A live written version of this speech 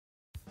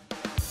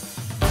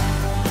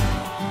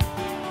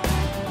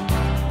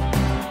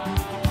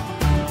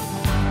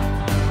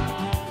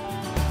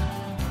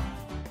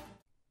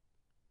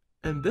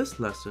In this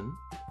lesson,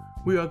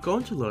 we are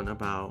going to learn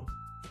about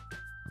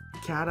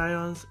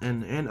cations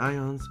and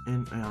anions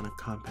in ionic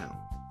compound.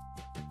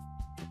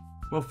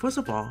 Well, first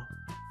of all,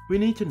 we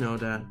need to know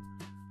that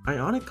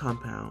ionic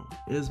compound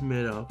is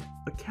made up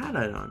of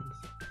cations,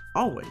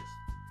 always,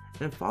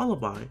 and followed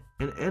by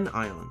an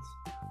anions.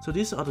 So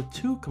these are the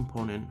two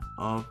components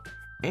of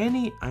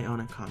any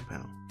ionic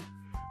compound.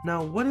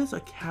 Now, what is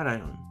a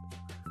cation?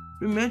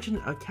 We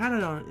mentioned a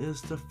cation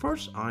is the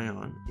first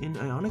ion in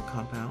ionic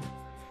compound.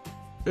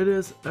 It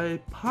is a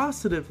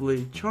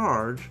positively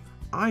charged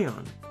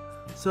ion.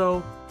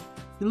 So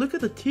you look at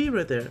the T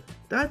right there.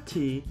 That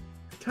T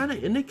kind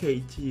of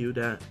indicates to you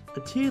that a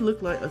T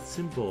looks like a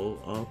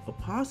symbol of a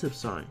positive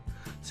sign.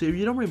 So if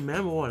you don't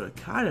remember what a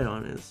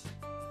cation is,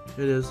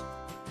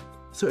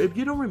 if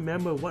you don't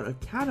remember what a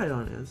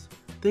cation is,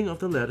 think of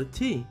the letter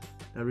T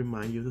that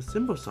reminds you of the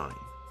symbol sign,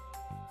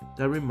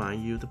 that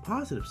reminds you of the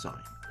positive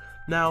sign.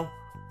 Now,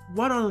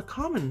 what are the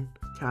common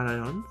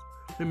cations?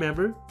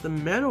 Remember the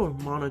metal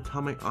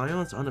monatomic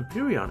ions on the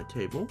periodic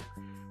table,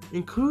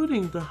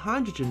 including the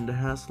hydrogen that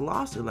has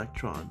lost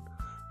electron.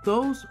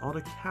 Those are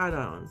the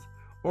cations.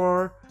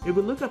 Or if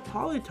we look at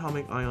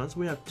polyatomic ions,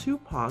 we have two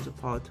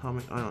positive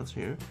polyatomic ions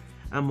here,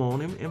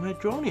 ammonium and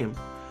hydronium.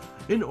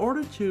 In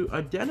order to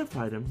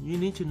identify them, you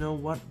need to know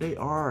what they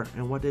are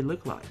and what they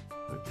look like.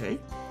 Okay?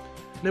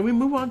 Then we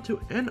move on to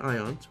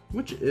anions,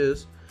 which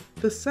is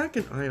the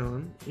second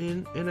ion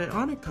in an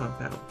ionic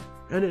compound,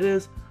 and it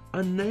is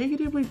a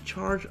negatively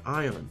charged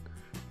ion.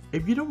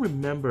 If you don't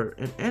remember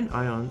an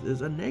anion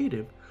is a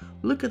negative,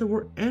 look at the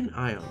word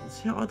anion.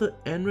 See how the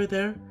N right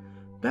there?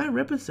 That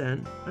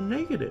represents a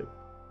negative.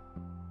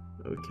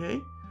 Okay?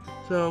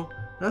 So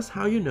that's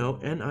how you know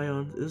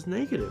anion is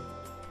negative.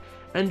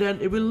 And then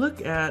if we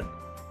look at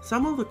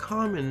some of the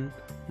common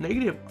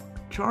negative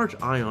charged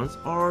ions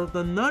are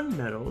the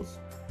nonmetals,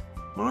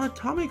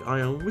 monatomic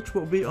ion, which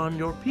will be on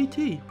your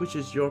PT, which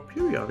is your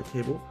periodic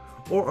table,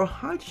 or a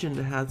hydrogen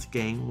that has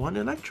gained one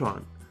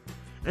electron.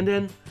 And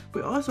then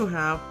we also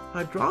have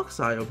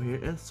hydroxide over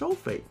here and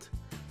sulfate.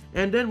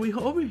 And then we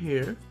over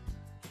here,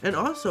 and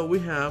also we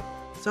have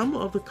some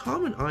of the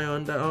common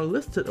ions that are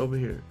listed over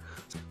here.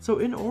 So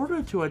in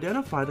order to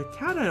identify the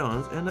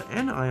cations and the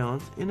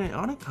anions in an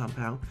ionic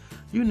compound,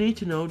 you need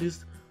to know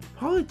these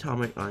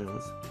polyatomic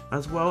ions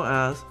as well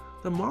as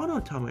the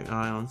monatomic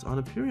ions on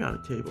the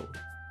periodic table.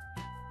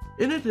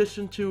 In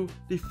addition to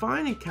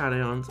defining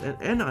cations and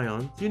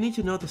anions, you need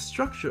to know the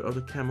structure of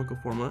the chemical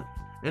formula,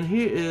 and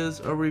here is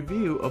a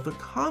review of the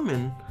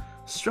common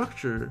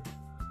structure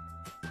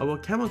of a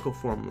chemical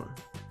formula.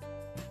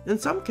 In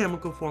some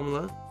chemical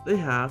formula, they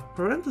have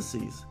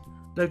parentheses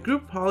that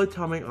group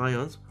polyatomic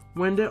ions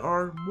when there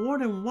are more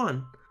than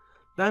one.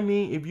 That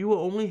means if you will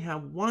only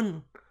have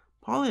one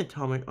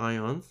polyatomic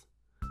ions,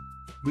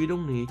 we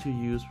don't need to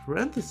use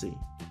parentheses,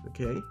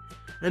 okay?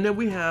 And then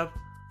we have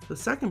the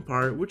second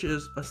part, which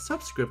is a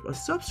subscript. A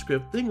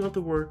subscript, think of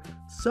the word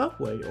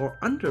subway or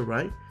under,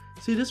 right?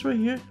 See this right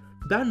here?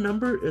 That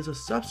number is a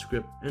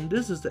subscript, and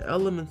this is the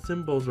element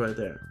symbols right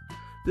there.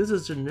 This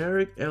is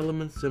generic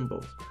element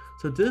symbols.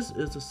 So this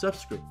is the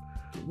subscript.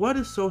 What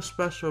is so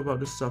special about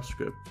this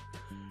subscript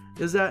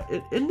is that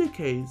it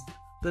indicates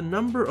the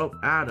number of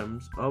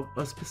atoms of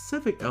a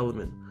specific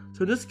element.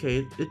 So in this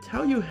case, it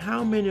tells you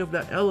how many of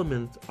that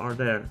elements are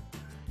there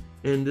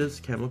in this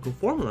chemical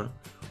formula.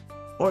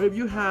 Or if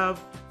you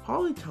have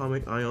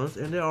polyatomic ions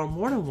and there are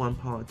more than one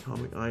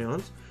polyatomic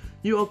ions,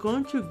 you are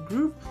going to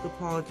group the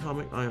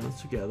polyatomic ions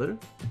together,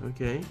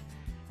 okay?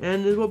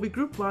 And it will be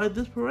grouped by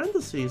this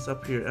parentheses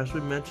up here, as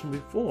we mentioned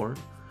before.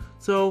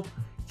 So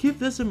keep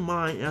this in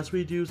mind as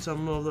we do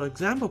some of the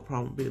example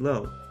problems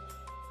below.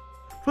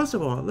 First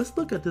of all, let's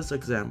look at this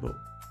example.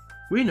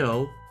 We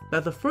know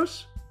that the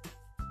first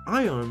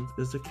ion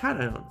is the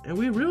cation, and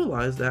we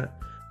realize that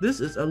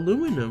this is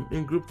aluminum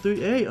in group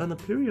 3A on the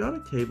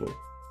periodic table.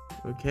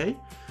 Okay,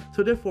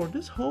 so therefore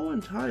this whole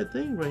entire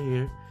thing right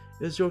here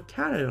is your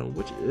cation,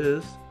 which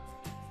is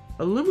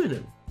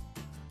aluminum.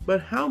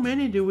 But how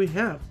many do we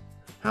have?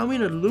 How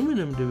many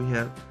aluminum do we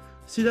have?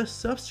 See that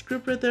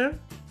subscript right there?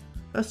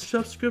 That's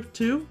subscript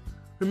 2.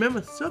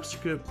 Remember,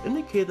 subscript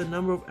indicates the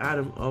number of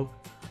atoms of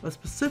a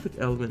specific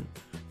element.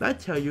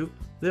 That tells you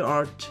there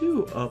are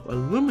 2 of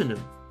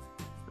aluminum.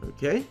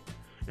 Okay,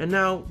 and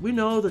now we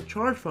know the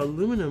charge for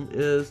aluminum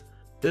is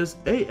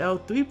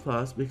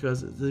Al3+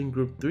 because it's in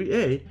group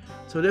 3A.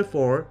 So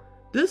therefore,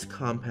 this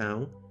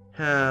compound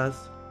has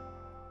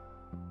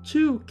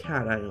 2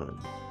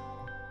 cations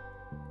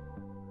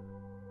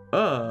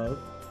of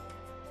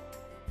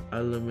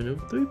aluminum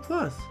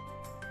 3+.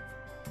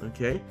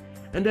 Okay,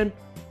 and then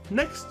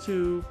next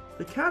to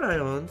the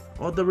cations,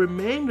 or the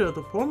remainder of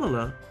the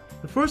formula,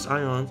 the first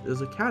ion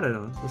is a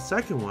cation, the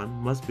second one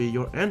must be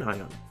your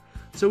anion.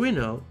 So we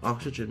know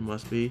oxygen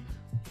must be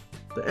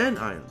the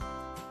anion.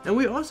 And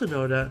we also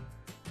know that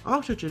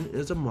oxygen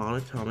is a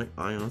monatomic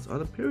ion on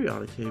the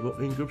periodic table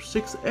in group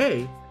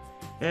 6A,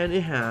 and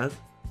it has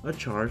a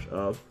charge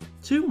of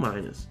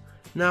 2-.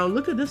 Now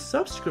look at this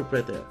subscript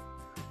right there.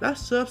 That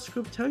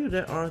subscript tells you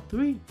there are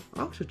 3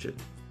 oxygen.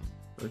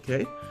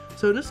 Okay,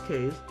 so in this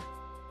case,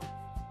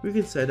 we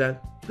can say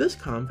that this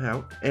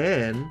compound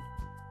N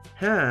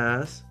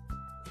has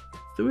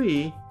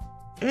 3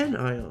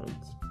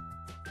 anions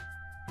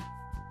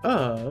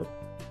of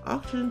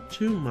oxygen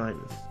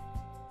 2-.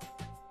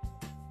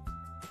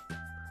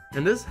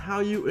 And this is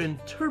how you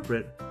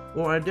interpret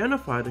or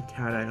identify the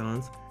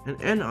cations and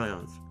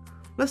anions.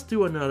 Let's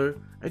do another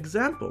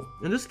example.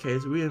 In this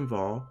case, we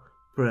involve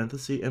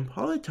parenthesis and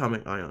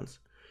polyatomic ions.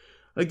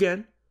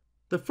 Again,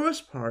 the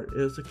first part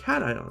is the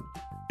cation,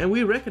 and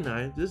we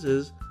recognize this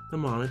is the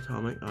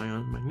monatomic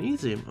ion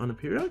magnesium on the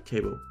periodic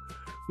table,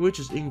 which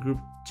is in group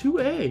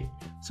 2A,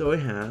 so it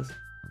has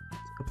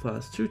a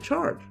 +2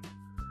 charge.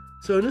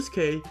 So in this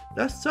case,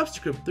 that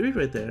subscript 3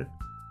 right there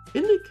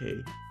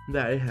indicates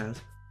that it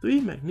has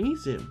 3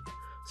 magnesium.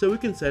 So we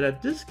can say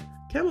that this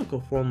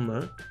chemical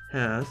formula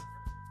has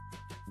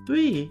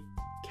 3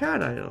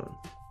 cations,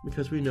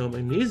 because we know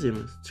magnesium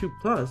is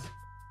 2+,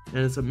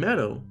 and it's a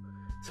metal,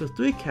 so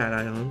 3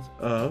 cations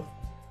of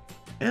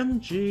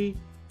Mg2+.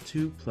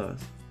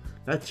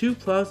 That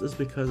 2+ is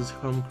because it's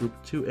from group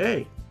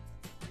 2A.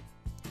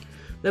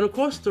 Then of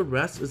course the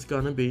rest is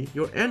gonna be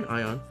your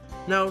anion.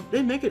 Now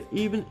they make it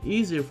even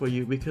easier for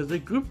you because they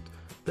grouped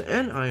the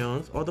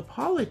anions or the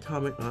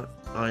polyatomic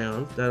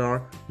ions that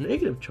are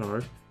negative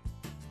charge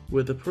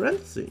with the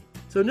parenthesis.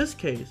 So in this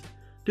case,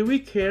 do we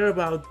care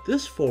about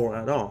this 4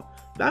 at all?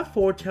 That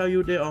 4 tell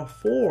you there are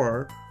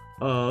 4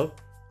 of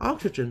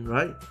oxygen,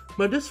 right?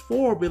 But this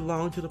 4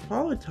 belong to the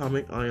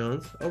polyatomic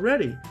ions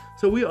already.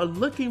 So we are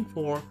looking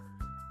for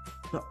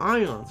the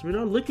ions. We're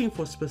not looking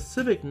for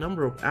specific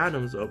number of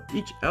atoms of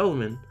each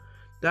element.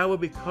 That will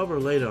be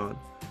covered later on.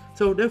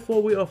 So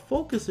therefore we are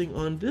focusing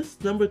on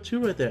this number 2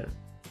 right there.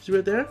 See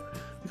right there?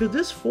 Because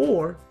this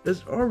 4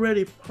 is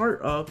already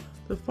part of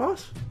the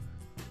phosphate.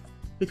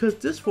 Because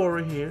this 4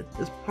 right here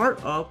is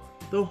part of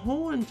the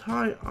whole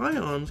entire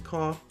ions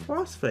called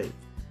phosphate.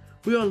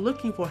 We are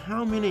looking for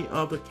how many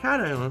of the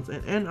cations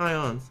and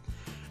anions.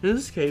 In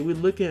this case, we're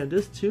looking at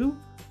this 2.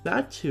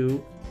 That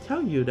 2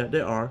 tell you that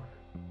there are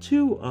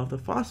 2 of the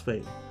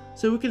phosphate.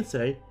 So we can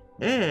say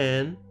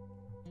N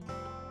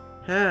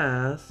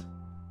has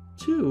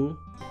 2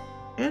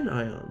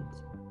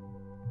 anions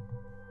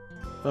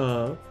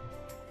of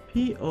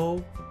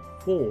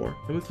PO4,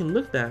 and we can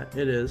look at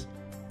it is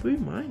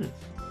 3-.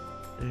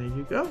 There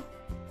you go.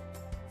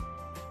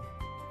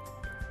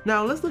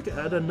 Now let's look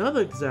at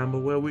another example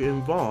where we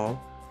involve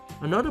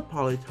another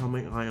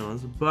polyatomic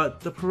ions,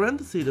 but the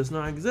parenthesis does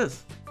not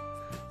exist.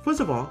 First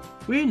of all,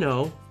 we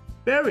know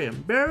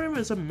barium. Barium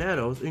is a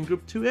metal in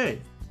group 2A.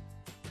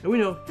 And we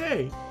know,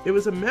 hey, if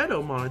it's a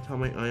metal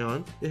monatomic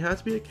ion, it has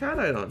to be a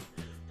cation.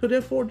 So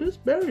therefore, this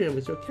barium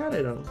is your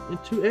cation in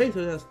 2A, so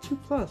it has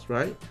 2+,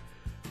 right?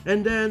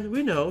 And then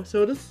we know,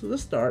 so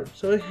let's start.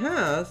 So it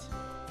has,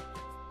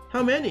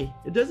 how many?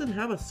 It doesn't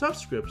have a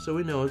subscript, so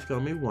we know it's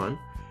going to be 1.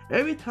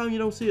 Every time you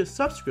don't see a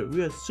subscript,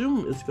 we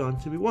assume it's going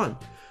to be 1.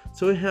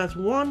 So it has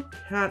 1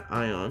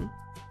 cation,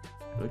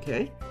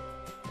 okay?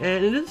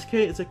 And in this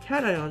case, it's a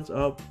cations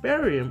of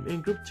barium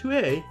in group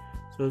 2A,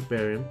 so it's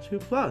barium 2+.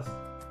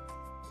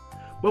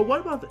 But what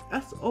about the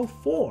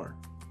SO4?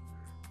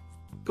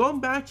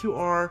 Going back to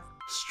our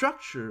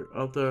structure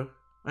of the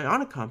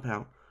ionic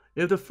compound,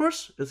 if the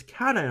first is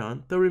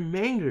cation, the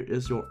remainder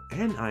is your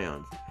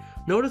anions.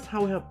 Notice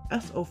how we have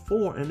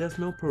SO4 and there's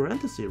no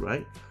parenthesis,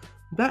 right?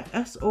 That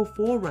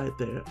SO4 right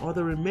there, or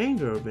the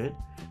remainder of it,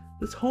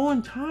 this whole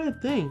entire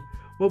thing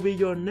will be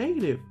your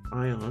negative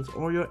ions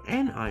or your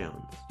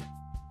anions.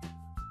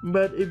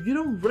 But if you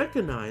don't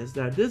recognize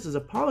that this is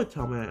a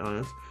polyatomic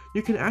ions,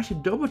 you can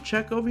actually double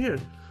check over here.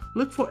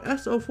 Look for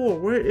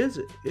SO4. Where is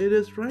it? It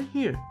is right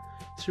here.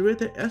 So right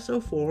there,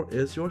 SO4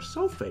 is your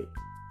sulfate.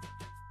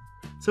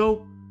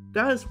 So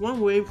that is one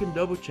way we can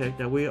double check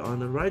that we are on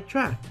the right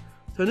track.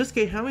 So in this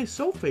case, how many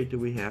sulfate do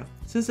we have?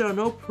 Since there are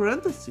no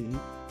parentheses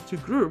to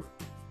group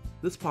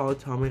this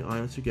polyatomic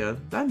ions together,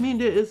 that means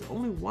there is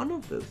only one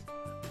of this.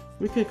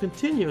 We can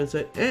continue and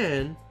say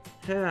N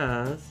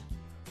has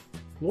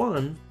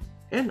 1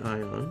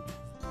 anion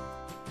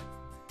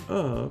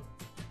of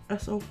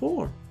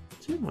SO4,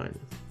 2-.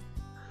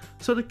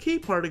 So the key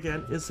part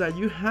again is that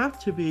you have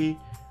to be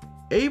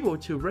able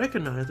to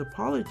recognize the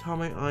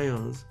polyatomic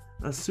ions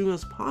as soon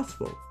as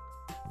possible,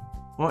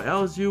 or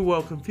else you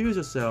will confuse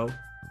yourself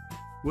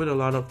with a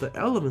lot of the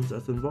elements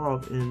that's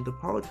involved in the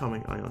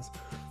polyatomic ions.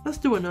 Let's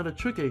do another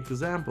tricky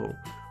example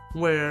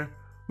where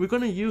we're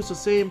going to use the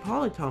same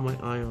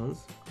polyatomic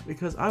ions,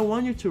 because I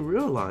want you to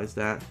realize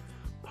that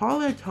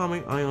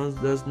polyatomic ions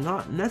does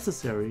not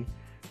necessarily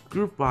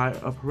group by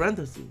a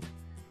parenthesis.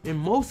 In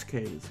most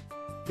cases,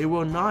 it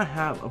will not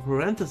have a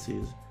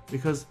parenthesis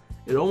because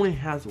it only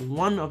has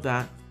one of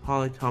that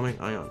polyatomic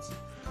ions.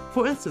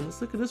 For instance,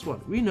 let's look at this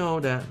one. We know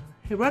that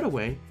right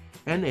away,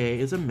 Na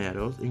is a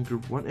metal in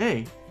group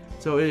 1A.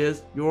 So it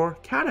is your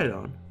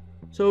cation.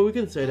 So we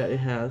can say that it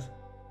has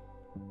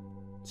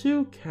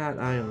 2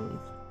 cation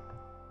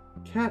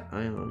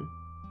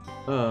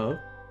of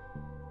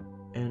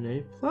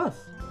Na+,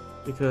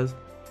 because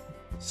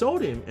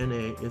sodium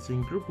Na is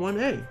in group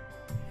 1A.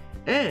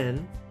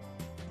 And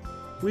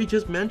we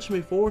just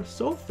mentioned before,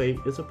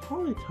 sulfate is a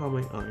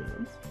polyatomic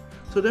ion.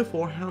 So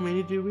therefore, how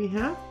many do we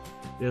have?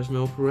 There's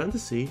no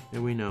parenthesis,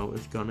 and we know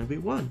it's gonna be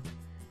 1.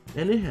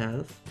 And it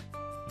has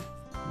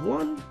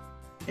 1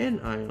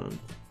 anion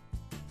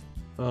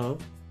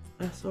of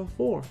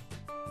SO4,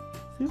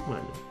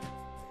 2-.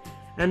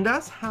 And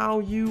that's how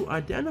you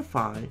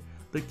identify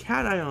the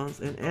cations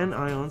and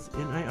anions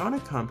in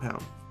ionic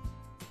compound.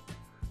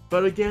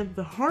 But again,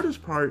 the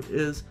hardest part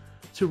is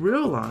to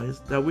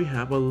realize that we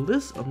have a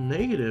list of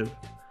negative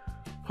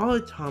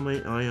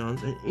polyatomic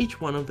ions, and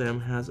each one of them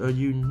has a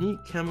unique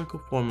chemical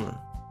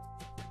formula.